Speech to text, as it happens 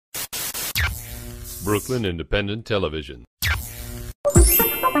Brooklyn Independent Television.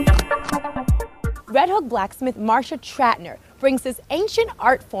 Red Hook blacksmith Marsha Trattner brings this ancient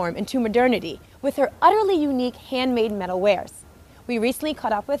art form into modernity with her utterly unique handmade metal wares. We recently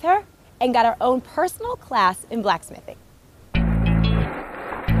caught up with her and got our own personal class in blacksmithing.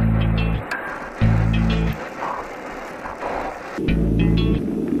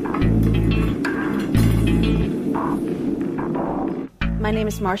 My name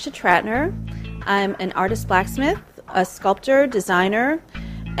is Marsha Trattner. I'm an artist blacksmith, a sculptor, designer,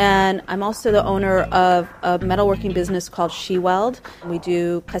 and I'm also the owner of a metalworking business called She Weld. We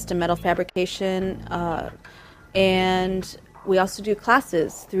do custom metal fabrication, and we also do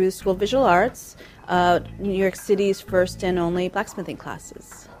classes through the School of Visual Arts, New York City's first and only blacksmithing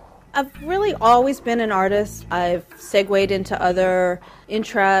classes. I've really always been an artist. I've segued into other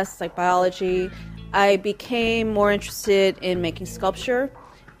interests like biology. I became more interested in making sculpture,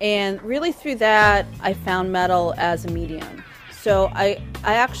 and really through that I found metal as a medium. So I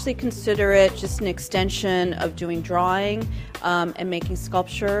actually consider it just an extension of doing drawing and making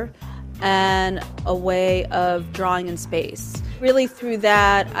sculpture, and a way of drawing in space. Really through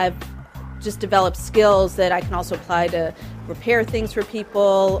that I've just developed skills that I can also apply to repair things for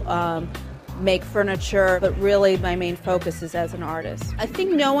people, make furniture, but really my main focus is as an artist. I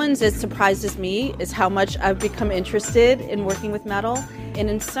think no one's as surprised as me is how much I've become interested in working with metal. And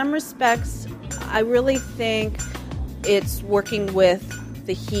in some respects, I really think it's working with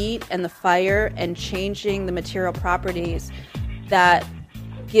the heat and the fire and changing the material properties that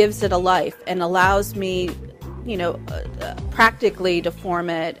gives it a life and allows me, practically to form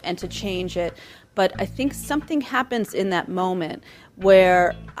it and to change it. But I think something happens in that moment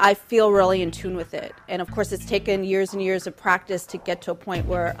where I feel really in tune with it. And of course, it's taken years and years of practice to get to a point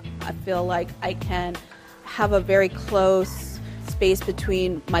where I feel like I can have a very close space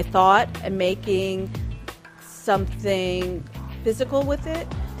between my thought and making something physical with it.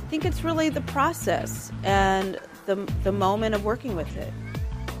 I think it's really the process and the moment of working with it.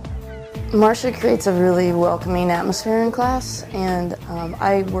 Marsha creates a really welcoming atmosphere in class, and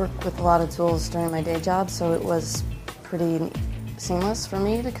I work with a lot of tools during my day job, so it was pretty seamless for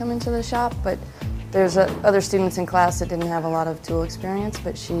me to come into the shop. But there's other students in class that didn't have a lot of tool experience,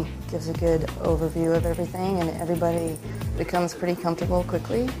 but she gives a good overview of everything, and everybody becomes pretty comfortable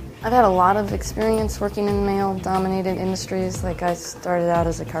quickly. I've had a lot of experience working in male-dominated industries. Like, I started out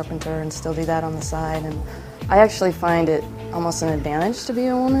as a carpenter and still do that on the side, and I actually find it almost an advantage to be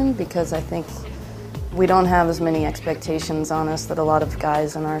a woman because I think we don't have as many expectations on us that a lot of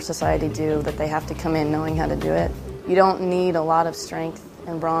guys in our society do, that they have to come in knowing how to do it. You don't need a lot of strength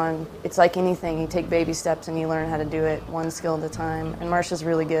and brawn. It's like anything. You take baby steps and you learn how to do it one skill at a time. And Marsha's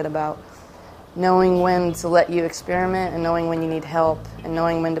really good about knowing when to let you experiment and knowing when you need help and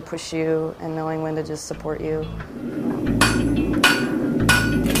knowing when to push you and knowing when to just support you.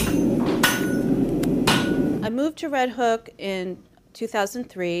 I moved to Red Hook in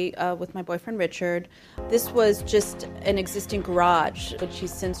 2003 with my boyfriend Richard. This was just an existing garage, which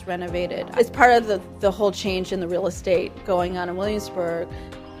he's since renovated. It's part of the whole change in the real estate going on in Williamsburg.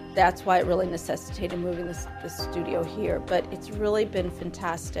 That's why it really necessitated moving this studio here, but it's really been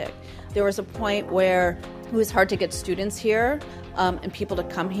fantastic. There was a point where it was hard to get students here and people to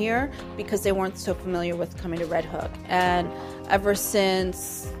come here because they weren't so familiar with coming to Red Hook. And ever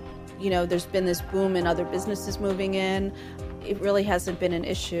since, there's been this boom in other businesses moving in, it really hasn't been an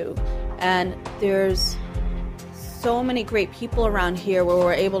issue. And there's so many great people around here where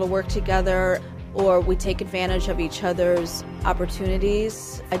we're able to work together, or we take advantage of each other's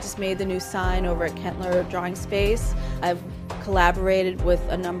opportunities. I just made the new sign over at Kentler Drawing Space. I've collaborated with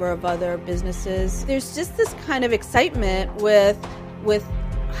a number of other businesses. There's just this kind of excitement with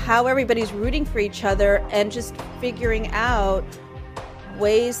how everybody's rooting for each other and just figuring out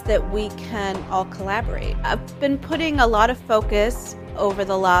ways that we can all collaborate. I've been putting a lot of focus over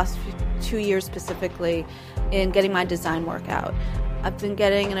the last 2 years specifically in getting my design work out. I've been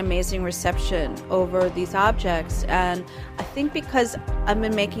getting an amazing reception over these objects, and I think because I've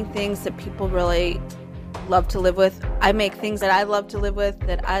been making things that people really love to live with. I make things that I love to live with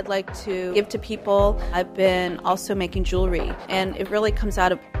that I'd like to give to people. I've been also making jewelry, and it really comes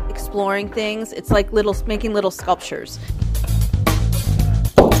out of exploring things. It's like making little sculptures.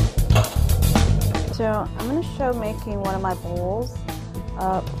 So I'm going to show making one of my bowls.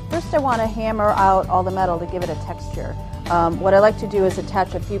 First I want to hammer out all the metal to give it a texture. What I like to do is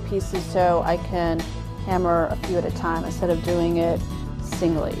attach a few pieces so I can hammer a few at a time instead of doing it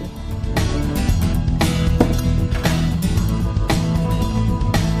singly.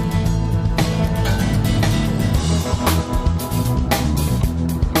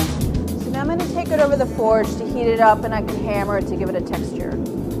 So now I'm going to take it over the forge to heat it up, and I can hammer it to give it a texture.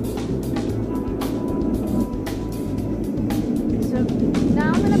 So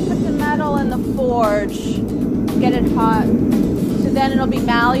now I'm going to put the metal in the forge, get it hot, so then it'll be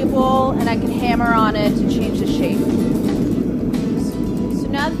malleable and I can hammer on it to change the shape. So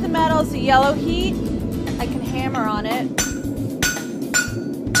now that the metal is the yellow heat, I can hammer on it.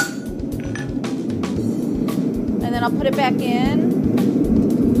 And then I'll put it back in.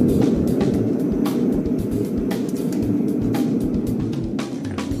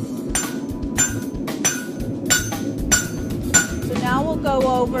 So now we'll go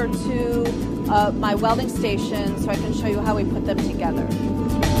over to my welding station so I can show you how we put them together.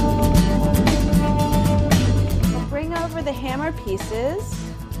 I'll bring over the hammer pieces,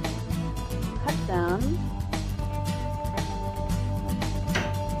 cut them.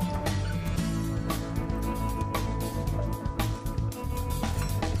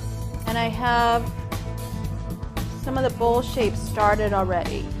 And I have some of the bowl shapes started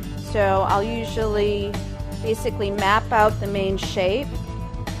already. So I'll usually basically map out the main shape,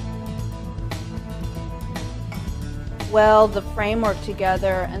 weld the framework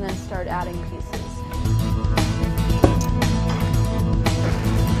together, and then start adding pieces.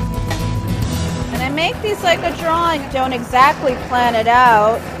 And I make these like a drawing, don't exactly plan it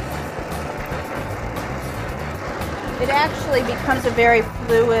out. It actually becomes a very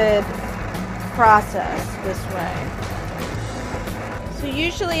fluid process this way. So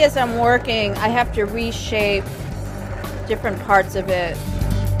usually as I'm working, I have to reshape different parts of it.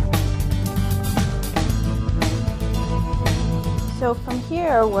 So from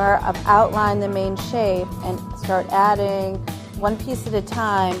here, where I've outlined the main shape and start adding one piece at a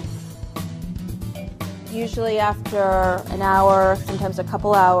time, usually after an hour, sometimes a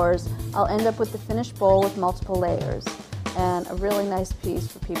couple hours, I'll end up with the finished bowl with multiple layers and a really nice piece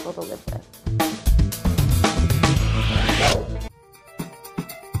for people to live with.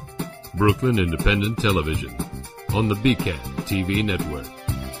 Brooklyn Independent Television on the BCAT TV network.